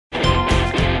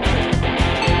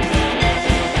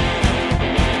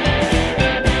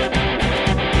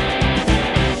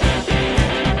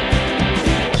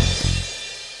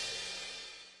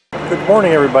Good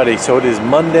morning, everybody. So it is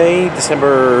Monday,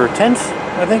 December 10th,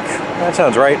 I think. That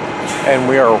sounds right. And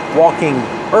we are walking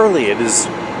early. It is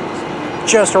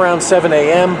just around 7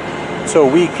 a.m. so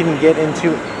we can get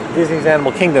into Disney's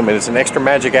Animal Kingdom. It is an extra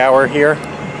magic hour here,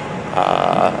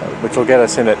 which will get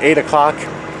us in at 8 o'clock.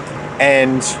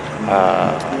 And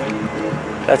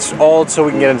that's all so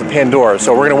we can get into Pandora.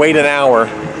 So we're going to wait an hour.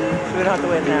 So we don't have to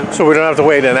wait an hour. So we don't have to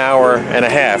wait an hour and a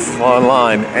half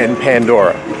online in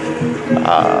Pandora.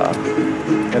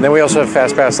 And then we also have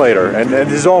Fast Pass later. And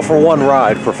this is all for one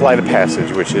ride for Flight of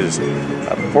Passage, which is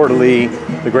reportedly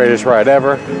the greatest ride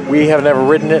ever. We have never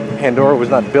ridden it. Pandora was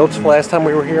not built last time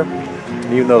we were here.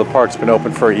 And even though the park's been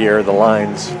open for a year, the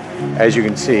lines, as you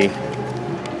can see,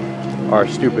 are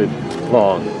stupid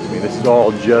long. I mean, this is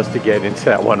all just to get into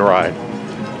that one ride.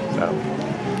 So,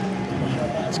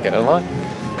 let's get in line.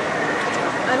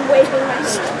 I'm waving my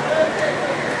hand.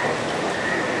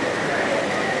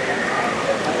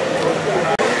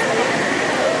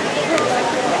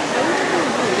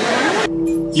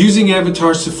 Using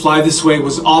avatars to fly this way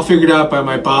was all figured out by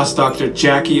my boss, Dr.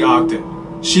 Jackie Ogden.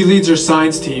 She leads our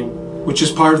science team, which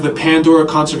is part of the Pandora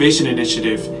Conservation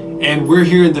Initiative, and we're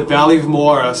here in the Valley of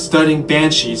Moara studying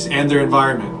banshees and their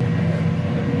environment.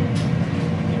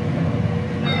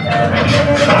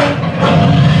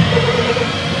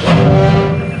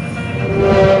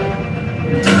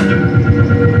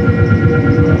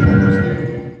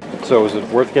 So is it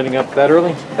worth getting up that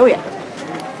early? Oh yeah,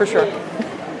 for sure.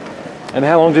 And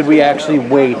how long did we actually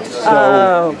wait?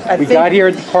 So we got here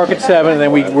at the park at 7, and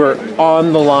then we were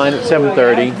on the line at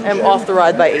 7:30. I'm off the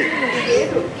ride by 8.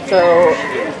 So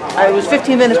I was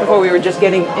 15 minutes before we were just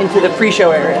getting into the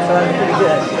pre-show area, so that was pretty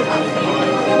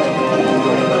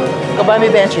good. Go buy me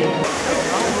a Banshee.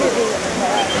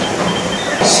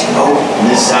 Smoke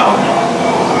this out.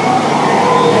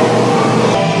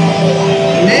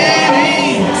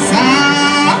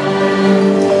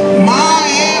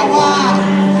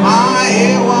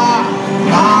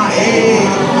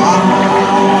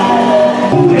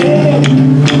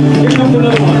 Here comes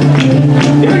another one.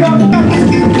 Here we go.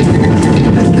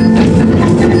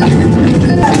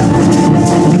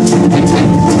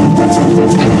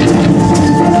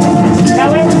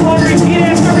 Now everyone repeat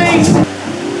after me.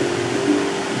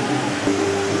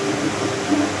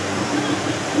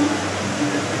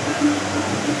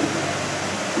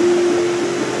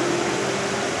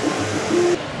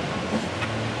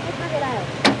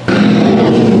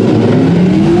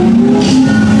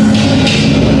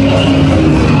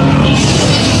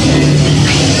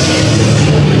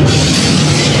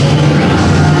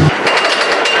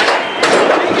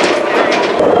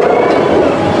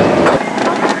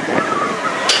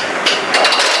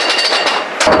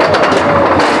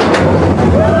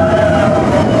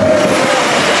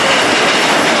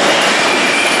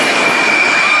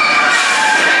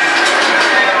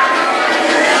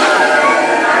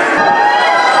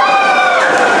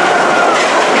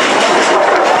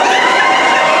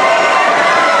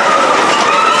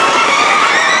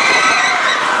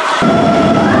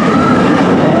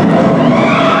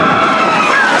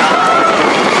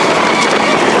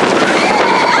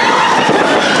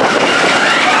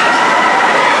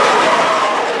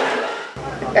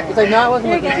 It's like, no, I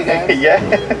wasn't looking at you guys. Yeah,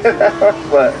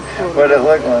 that's what it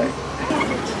looked like.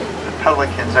 The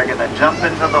pelicans are going to jump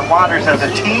into the waters as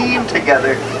a team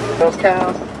together. Those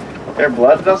cows, their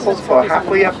blood vessels go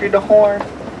halfway up through the horn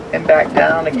and back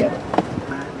down again.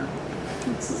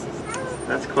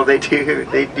 That's cool. They do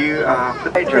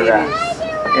hydro that.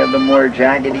 You have the more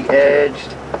jaggedy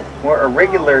edged, more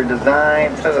irregular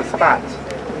design set of spots.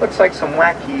 Looks like some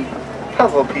wacky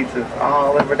puzzle pieces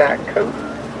all over that coat.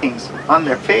 On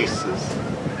their faces.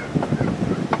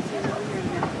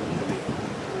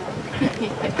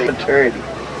 Maturity.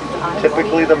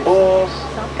 Typically the bulls,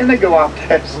 and they go off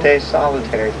to stay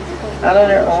solitary. Out on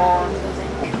their own,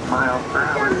 8 miles per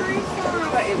hour.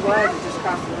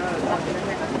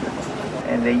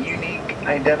 And a unique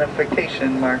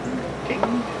identification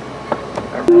marking.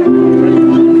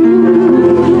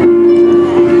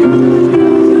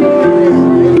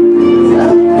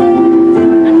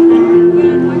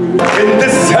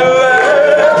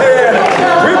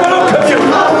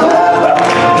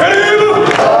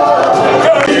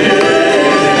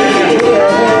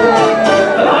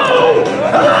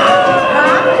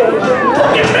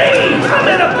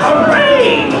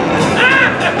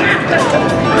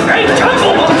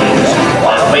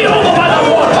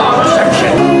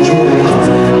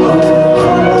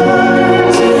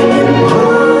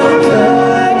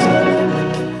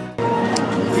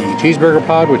 cheeseburger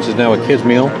pod, which is now a kid's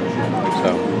meal. So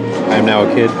I am now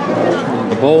a kid.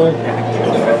 The bowl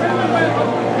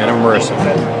and a marissa.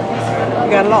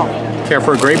 got it all. Care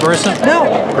for a grape, Marissa? No.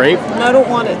 Grape? No, I don't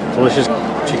want it. Delicious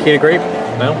Chiquita grape?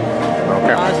 No?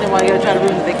 Okay. Honestly, why you gotta try to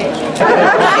ruin the vacation?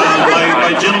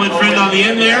 My gentleman friend on the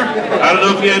end there, I don't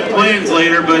know if you had plans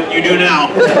later, but you do now.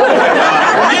 Give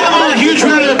them all a huge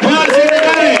round of applause,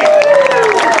 everybody!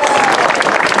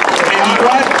 Hey, Hot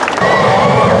Rod?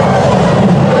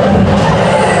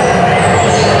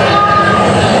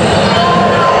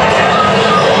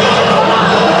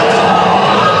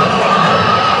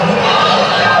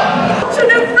 To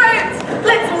new friends,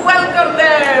 let's welcome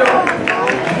them.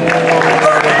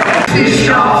 Fish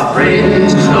are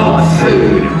friends, not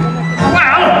food.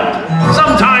 Well,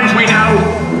 sometimes we know.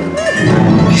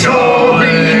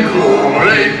 Surely cool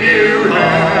if you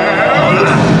have,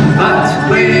 but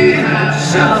we have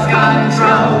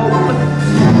self-control.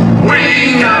 We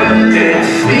know that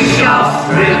fish are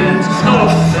friends,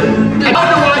 not food. How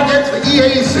do I get to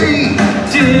EAC?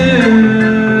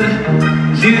 Dude,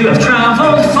 you have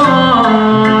traveled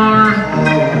far.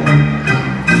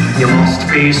 You must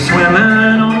be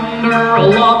swimming under a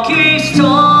lucky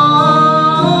star.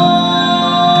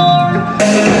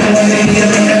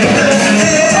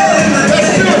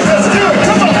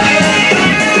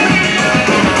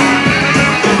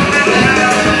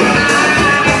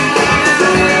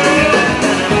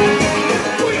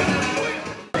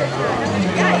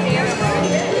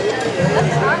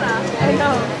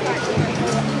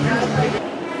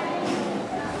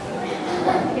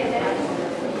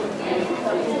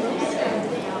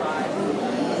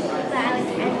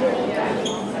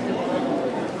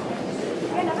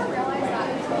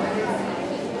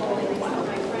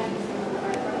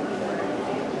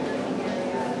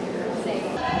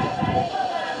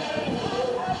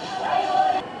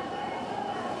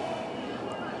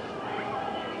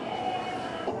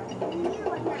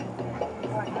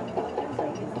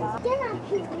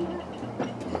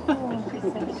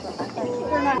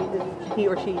 He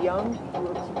or she young?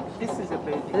 This is a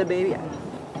baby. It's a baby.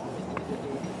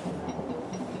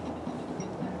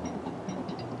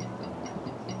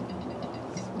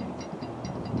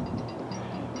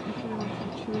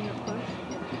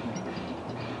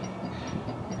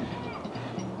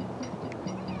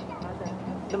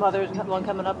 The mother's one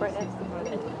coming up right next to her.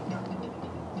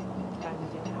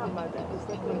 How about that? It's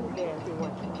like going there if you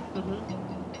want to.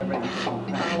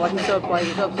 Why he's so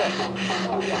upset.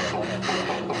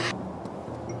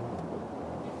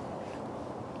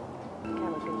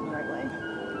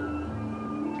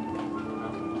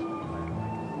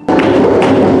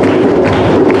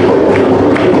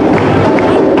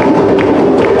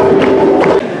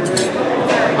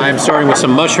 I'm starting with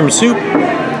some mushroom soup,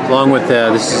 along with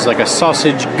this is like a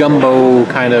sausage gumbo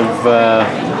kind of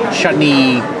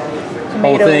chutney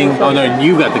whole thing. Oh no,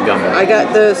 you got the gumbo. I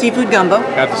got the seafood gumbo.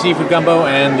 Got the seafood gumbo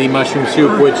and the mushroom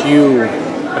soup, which you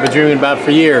have been dreaming about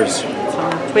for years.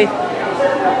 Sweet.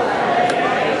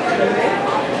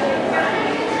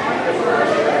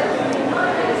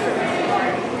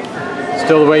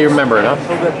 Still the way you remember it, huh?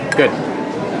 Oh, good. Good.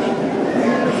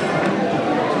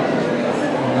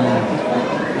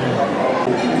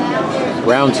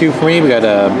 Round two for me. We got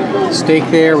a steak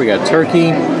there. We got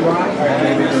turkey,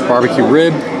 barbecue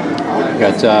rib. We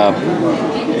got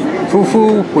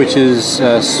fufu, which is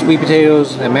sweet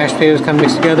potatoes and mashed potatoes kind of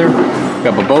mixed together. We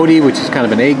got babodi, which is kind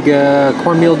of an egg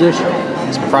cornmeal dish.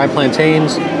 Some fried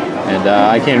plantains, and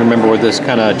I can't remember what this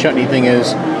kind of chutney thing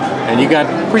is. And you got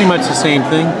pretty much the same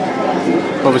thing,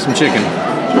 but with some chicken.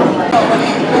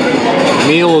 The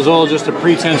meal was all just a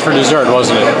pretense for dessert,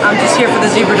 wasn't it? I'm just here for the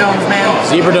zebra domes, man.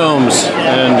 Zebra domes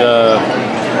and a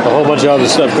whole bunch of other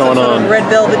stuff going on. Red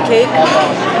velvet cake.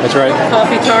 That's right.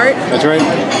 Coffee tart. That's right.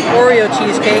 Oreo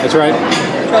cheesecake. That's right.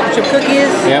 Chocolate chip cookies.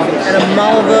 Yeah. And a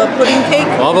malva pudding cake.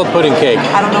 Malva pudding cake.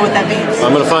 I don't know what that means.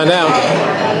 I'm gonna find out.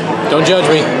 Don't judge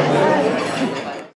me.